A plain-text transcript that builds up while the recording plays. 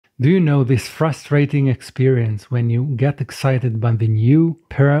Do you know this frustrating experience when you get excited by the new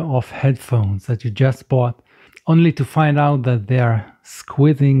pair of headphones that you just bought, only to find out that they are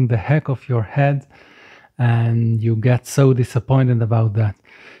squeezing the heck of your head, and you get so disappointed about that?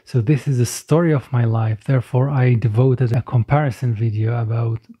 So this is the story of my life. Therefore, I devoted a comparison video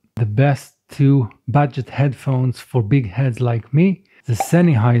about the best two budget headphones for big heads like me, the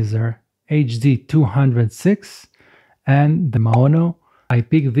Sennheiser HD206 and the Maono. I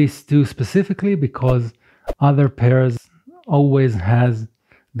picked these two specifically because other pairs always has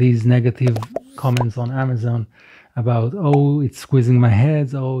these negative comments on Amazon about, oh, it's squeezing my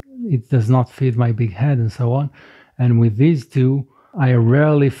head, oh, it does not fit my big head, and so on. And with these two, I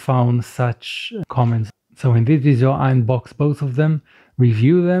rarely found such comments. So in this video, I unbox both of them,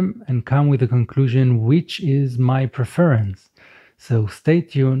 review them, and come with a conclusion which is my preference. So stay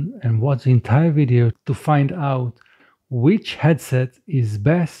tuned and watch the entire video to find out which headset is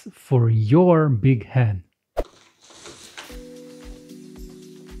best for your big head.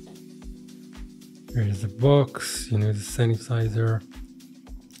 Here's the box. You know, the Sennheiser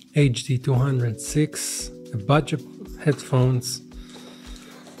HD206, a budget headphones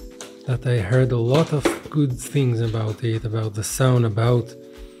that I heard a lot of good things about it, about the sound, about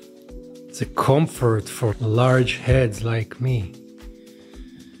the comfort for large heads like me.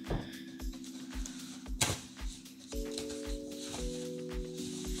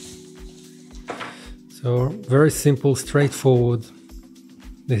 So very simple, straightforward.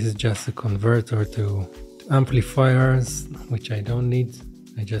 This is just a converter to amplifiers, which I don't need.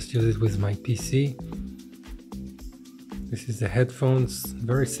 I just use it with my PC. This is the headphones,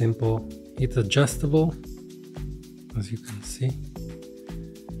 very simple. It's adjustable, as you can see.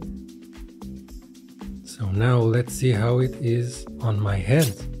 So now let's see how it is on my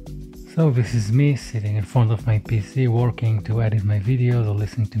head. So this is me sitting in front of my PC working to edit my videos or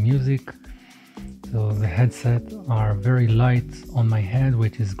listening to music. So the headsets are very light on my head,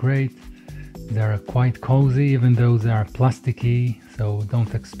 which is great. They're quite cozy, even though they are plasticky, so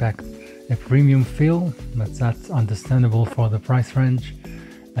don't expect a premium feel, but that's understandable for the price range.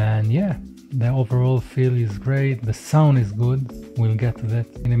 And yeah, the overall feel is great, the sound is good, we'll get to that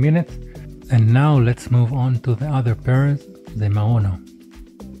in a minute. And now let's move on to the other pairs, the Maono.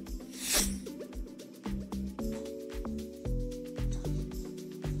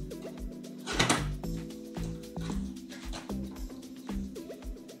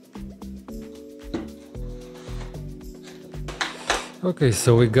 Okay,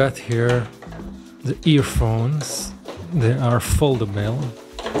 so we got here the earphones. They are foldable,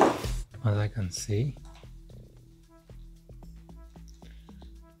 as I can see.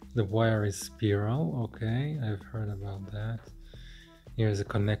 The wire is spiral. Okay, I've heard about that. Here's a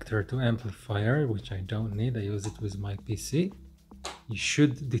connector to amplifier, which I don't need. I use it with my PC. You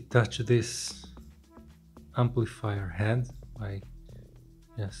should detach this amplifier head by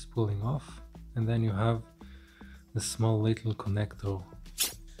just pulling off, and then you have the small little connector.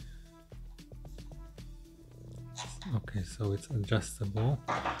 Okay, so it's adjustable.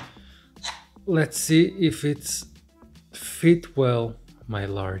 Let's see if it's fit well my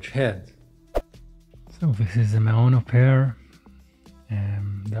large head. So this is a Maono pair,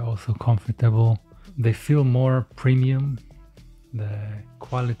 and they're also comfortable. They feel more premium. The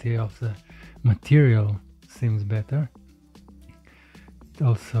quality of the material seems better.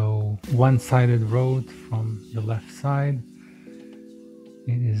 Also one-sided rode from the left side.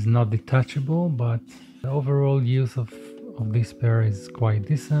 It is not detachable, but the overall use of this pair is quite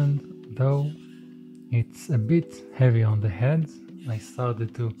decent, though it's a bit heavy on the head. I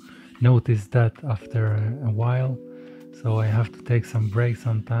started to notice that after a while, so I have to take some breaks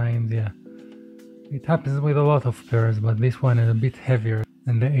sometimes. Yeah, it happens with a lot of pairs, but this one is a bit heavier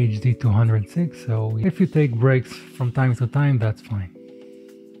than the HD206, so if you take breaks from time to time, that's fine.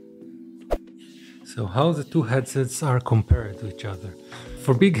 So how the two headsets are compared to each other.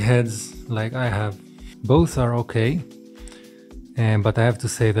 For big heads like I have, both are okay, but I have to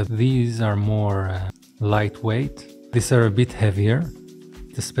say that these are more lightweight. These are a bit heavier,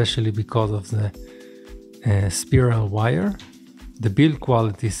 especially because of the spiral wire. The build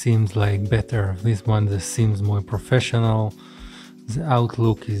quality seems like better. This one seems more professional. The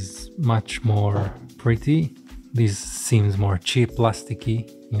outlook is much more pretty. This seems more cheap, plasticky,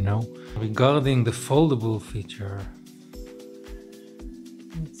 you know. Regarding the foldable feature,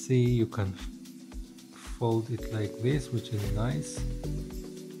 let's see, you can fold it like this, which is nice.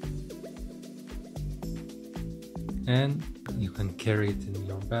 And you can carry it in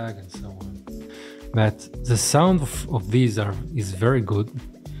your bag and so on. But the sound of these is very good.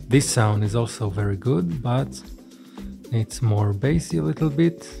 This sound is also very good, but it's more bassy a little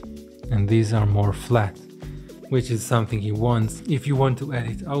bit. and these are more flat, which is something you want if you want to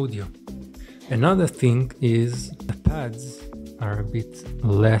edit audio. Another thing is the pads are a bit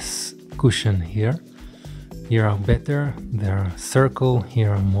less cushion here. Here are better, they're circle,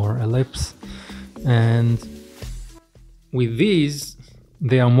 here are more ellipse, and with these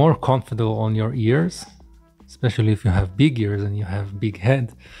they are more comfortable on your ears, especially if you have big ears and you have big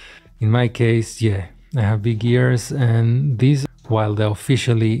head. In my case, yeah, I have big ears, and these, while they're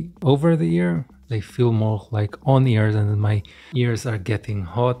officially over the ear, they feel more like on ears, and my ears are getting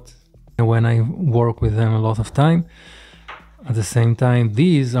hot when I work with them a lot of time. At the same time,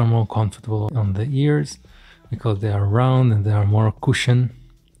 these are more comfortable on the ears because they are round and they are more cushion.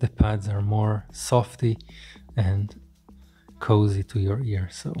 The pads are more softy and cozy to your ear.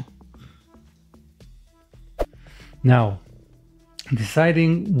 So now,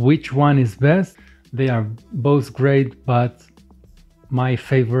 deciding which one is best, they are both great, but my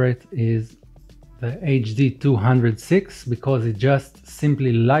favorite is the HD206 because it's just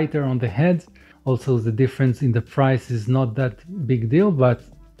simply lighter on the head. Also, the difference in the price is not that big deal, but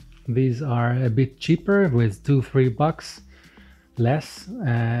these are a bit cheaper with $2-3 less,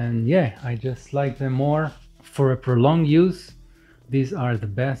 and yeah, I just like them more for a prolonged use. These are the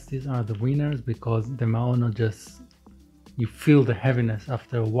best, these are the winners, because the Maono, just you feel the heaviness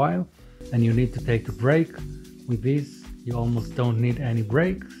after a while and you need to take a break. With these you almost don't need any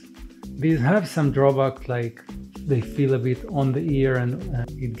breaks. These have some drawback, like they feel a bit on the ear and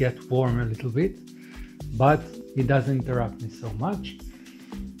it gets warm a little bit, but it doesn't interrupt me so much.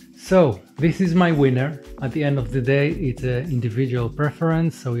 So this is my winner. At the end of the day, it's an individual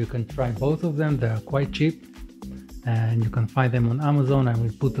preference, so you can try both of them. They're quite cheap and you can find them on Amazon. I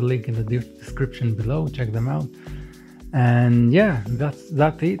will put the link in the description below, check them out. And yeah, that's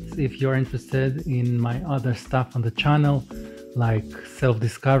it. If you're interested in my other stuff on the channel, like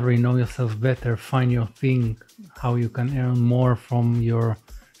self-discovery, know yourself better, find your thing, how you can earn more from your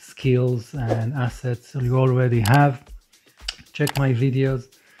skills and assets you already have, check my videos.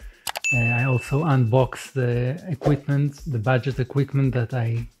 I also unbox the equipment, the budget equipment that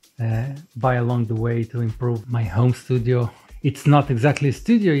I buy along the way to improve my home studio. It's not exactly a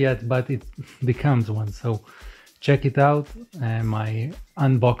studio yet, but it becomes one. So check it out, my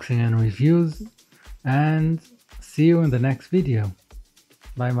unboxing and reviews, and see you in the next video.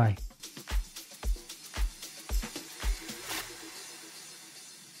 Bye bye.